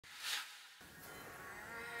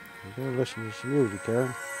You're going to listen to some music,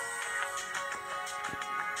 Karen.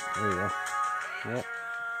 There you go. Yeah.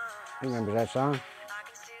 Remember that song?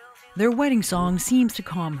 Their wedding song seems to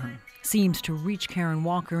calm her, seems to reach Karen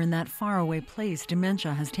Walker in that faraway place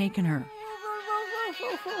dementia has taken her.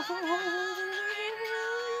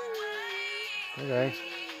 Okay.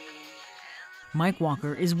 Mike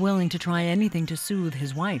Walker is willing to try anything to soothe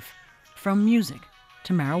his wife, from music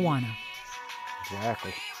to marijuana.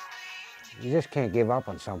 Exactly. You just can't give up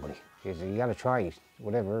on somebody. You got to try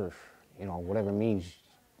whatever, whatever means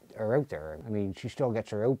are out there. I mean, she still gets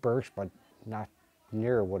her outbursts, but not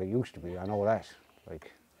near what it used to be. I know that.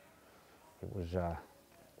 Like, it was a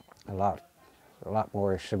lot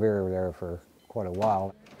more severe there for quite a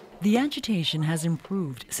while. The agitation has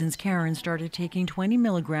improved since Karen started taking 20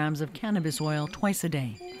 milligrams of cannabis oil twice a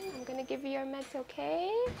day. I'm gonna give you your meds,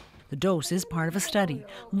 okay? The dose is part of a study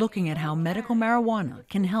looking at how medical marijuana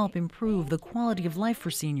can help improve the quality of life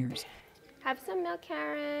for seniors, Have some milk,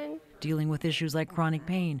 Karen. dealing with issues like chronic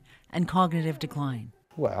pain and cognitive decline.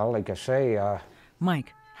 Well, like I say,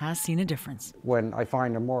 Mike has seen a difference. when I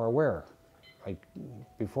find her more aware, like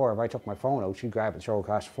before, if I took my phone out, she'd grab it and throw it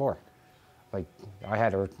across the floor. Like, I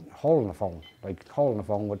had her holding the phone,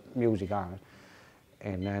 with music on it.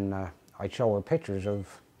 And then I'd show her pictures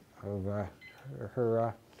of her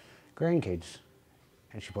grandkids,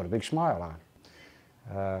 and she put a big smile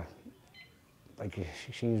on. Like,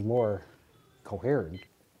 she seems more coherent.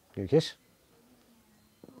 You kiss?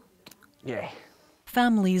 Yeah.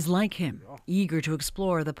 Families like him, eager to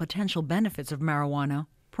explore the potential benefits of marijuana,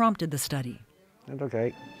 prompted the study. That's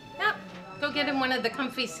okay. Yep. Go get him one of the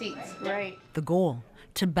comfy seats. Right. The goal,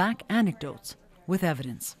 to back anecdotes with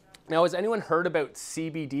evidence. Now, has anyone heard about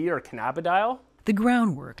CBD or cannabidiol? The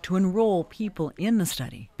groundwork to enroll people in the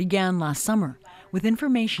study began last summer with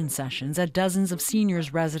information sessions at dozens of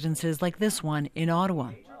seniors' residences like this one in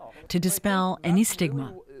Ottawa to dispel any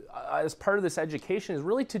stigma. As part of this education is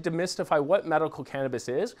really to demystify what medical cannabis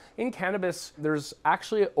is. In cannabis, there's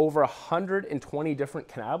actually over 120 different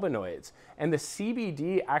cannabinoids. And the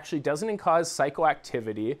CBD actually doesn't cause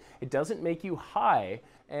psychoactivity. It doesn't make you high.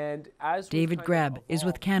 And as David Greb is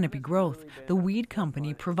with Canopy Growth, the weed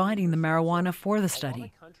company providing the marijuana for the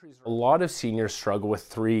study. A lot of seniors struggle with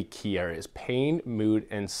three key areas: pain, mood,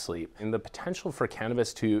 and sleep. And the potential for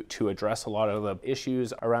cannabis to address a lot of the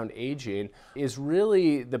issues around aging is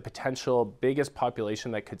really the potential biggest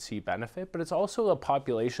population that could see benefit, but it's also a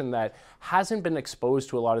population that hasn't been exposed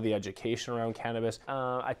to a lot of the education around cannabis.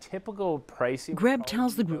 A typical pricing... Greb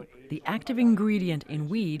tells the group the active ingredient in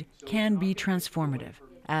weed can be transformative,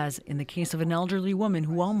 as in the case of an elderly woman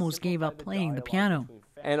who almost gave up playing the piano.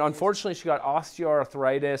 And unfortunately, she got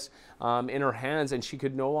osteoarthritis in her hands and she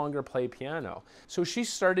could no longer play piano. So she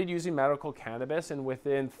started using medical cannabis, and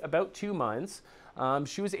within about 2 months,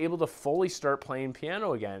 she was able to fully start playing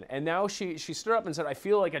piano again. And now she stood up and said, I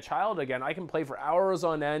feel like a child again. I can play for hours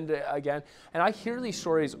on end again. And I hear these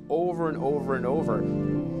stories over and over and over.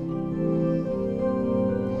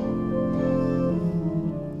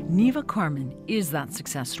 Neva Carmen is that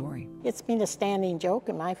success story. It's been a standing joke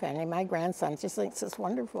in my family. My grandson just thinks it's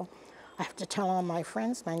wonderful. I have to tell all my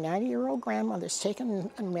friends, my 90-year-old grandmother's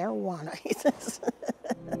taking marijuana, he says.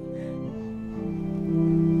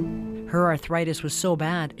 Her arthritis was so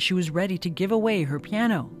bad, she was ready to give away her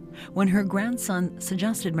piano. When her grandson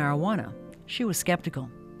suggested marijuana, she was skeptical.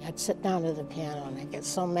 I'd sit down at the piano and I'd get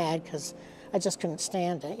so mad because I just couldn't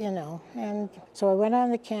stand it, And so I went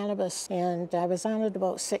on the cannabis, and I was on it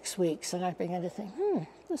about 6 weeks, and I began to think,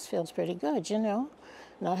 this feels pretty good,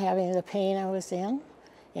 Not having the pain I was in,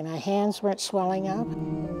 and my hands weren't swelling up.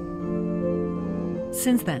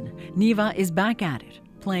 Since then, Neva is back at it,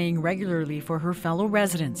 playing regularly for her fellow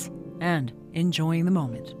residents and enjoying the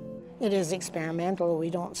moment. It is experimental.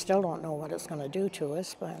 We still don't know what it's going to do to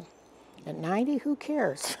us, but at 90, who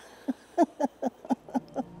cares?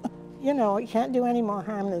 It can't do any more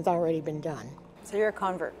harm than's already been done. So you're a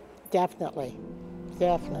convert? Definitely,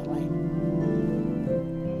 definitely.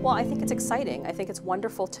 Well, I think it's exciting. I think it's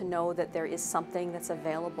wonderful to know that there is something that's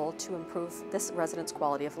available to improve this resident's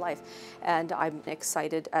quality of life. And I'm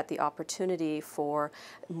excited at the opportunity for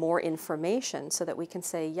more information so that we can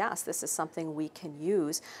say, yes, this is something we can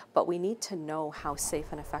use, but we need to know how safe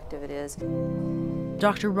and effective it is.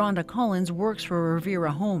 Dr. Rhonda Collins works for Revera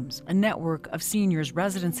Homes, a network of seniors'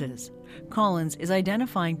 residences. Collins is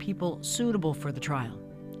identifying people suitable for the trial.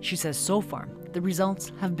 She says so far, the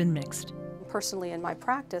results have been mixed. personally in my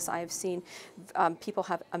practice, I've seen people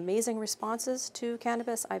have amazing responses to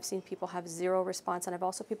cannabis. I've seen people have zero response, and I've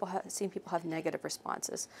also seen people have negative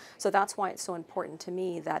responses. So that's why it's so important to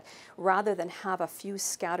me that rather than have a few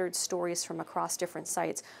scattered stories from across different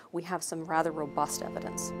sites, we have some rather robust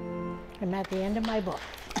evidence. I'm at the end of my book.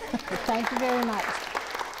 Thank you very much.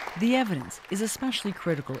 The evidence is especially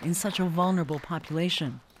critical in such a vulnerable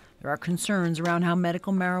population. There are concerns around how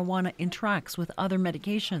medical marijuana interacts with other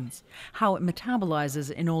medications, how it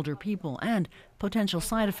metabolizes in older people, and potential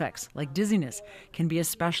side effects like dizziness can be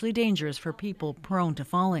especially dangerous for people prone to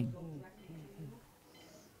falling.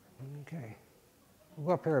 Okay.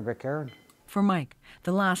 Go up here a bit, Karen. For Mike,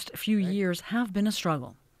 the last few years have been a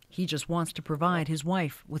struggle. He just wants to provide his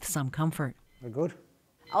wife with some comfort. We're good?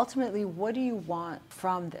 Ultimately, what do you want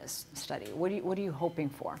from this study? What are you hoping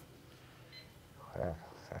for?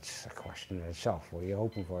 That's a question in itself. What are you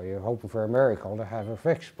hoping for? You're hoping for a miracle to have her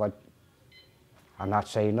fixed, but I'm not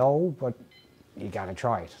saying no, but you gotta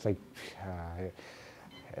try it. Like,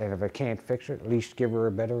 and if I can't fix her, at least give her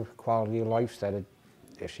a better quality of life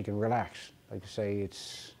if she can relax. Like I say,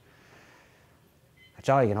 that's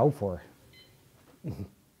all you can hope for.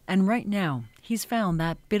 And right now, he's found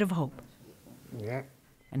that bit of hope. Yeah.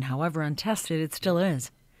 And however untested it still is,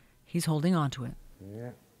 he's holding on to it.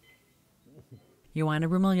 Yeah. Joanna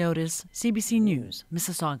Rumiliotis, CBC News,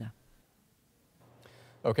 Mississauga.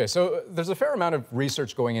 Okay, so there's a fair amount of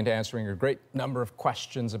research going into answering a great number of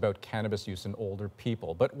questions about cannabis use in older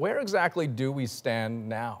people. But where exactly do we stand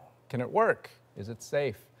now? Can it work? Is it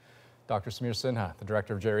safe? Dr. Samir Sinha, the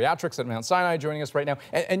Director of Geriatrics at Mount Sinai, joining us right now.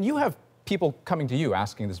 And you have people coming to you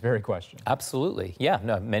asking this very question. Absolutely. Yeah,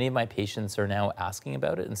 no, many of my patients are now asking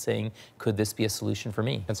about it and saying, could this be a solution for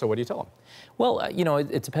me? And so what do you tell them? Well, you know,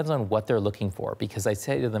 it depends on what they're looking for, because I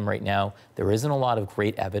say to them right now, there isn't a lot of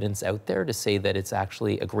great evidence out there to say that it's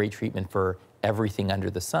actually a great treatment for everything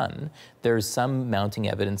under the sun. There's some mounting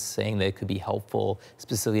evidence saying that it could be helpful,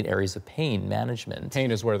 specifically in areas of pain management.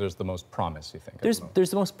 Pain is where there's the most promise, you think?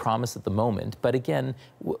 There's the most promise at the moment. But again,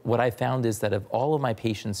 what I found is that of all of my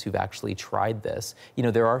patients who've actually tried this, you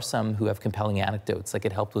know, there are some who have compelling anecdotes, like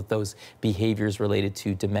it helped with those behaviors related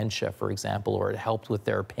to dementia, for example, or it helped with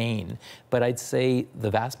their pain. But I'd say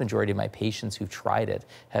the vast majority of my patients who've tried it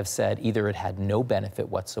have said either it had no benefit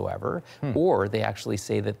whatsoever, or they actually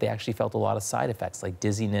say that they actually felt a lot of side effects like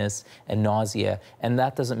dizziness and nausea, and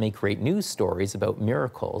that doesn't make great news stories about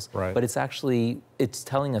miracles, but it's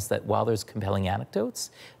telling us that while there's compelling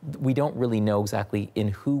anecdotes, we don't really know exactly in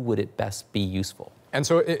who would it best be useful. And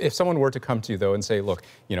so if someone were to come to you though and say, look,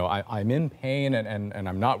 you know, I'm in pain and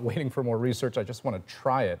I'm not waiting for more research, I just want to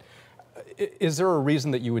try it, is there a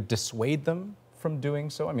reason that you would dissuade them from doing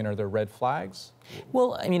so? I mean, are there red flags?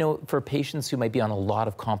 Well, you know, for patients who might be on a lot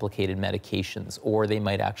of complicated medications, or they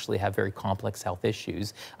might actually have very complex health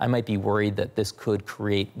issues, I might be worried that this could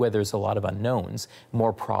create, where there's a lot of unknowns,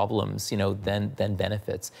 more problems, you know, than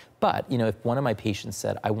benefits. But, you know, if one of my patients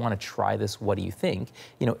said, I want to try this, what do you think?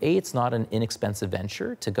 You know, it's not an inexpensive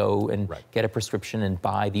venture to go and get a prescription and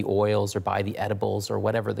buy the oils or buy the edibles or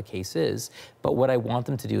whatever the case is. But what I want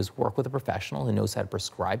them to do is work with a professional who knows how to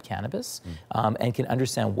prescribe cannabis and can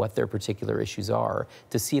understand what their particular issues are,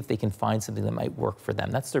 to see if they can find something that might work for them.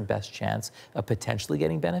 That's their best chance of potentially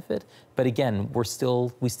getting benefit. But again, we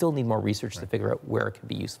still need more research to figure out where it can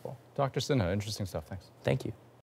be useful. Dr. Sinha, interesting stuff. Thanks. Thank you.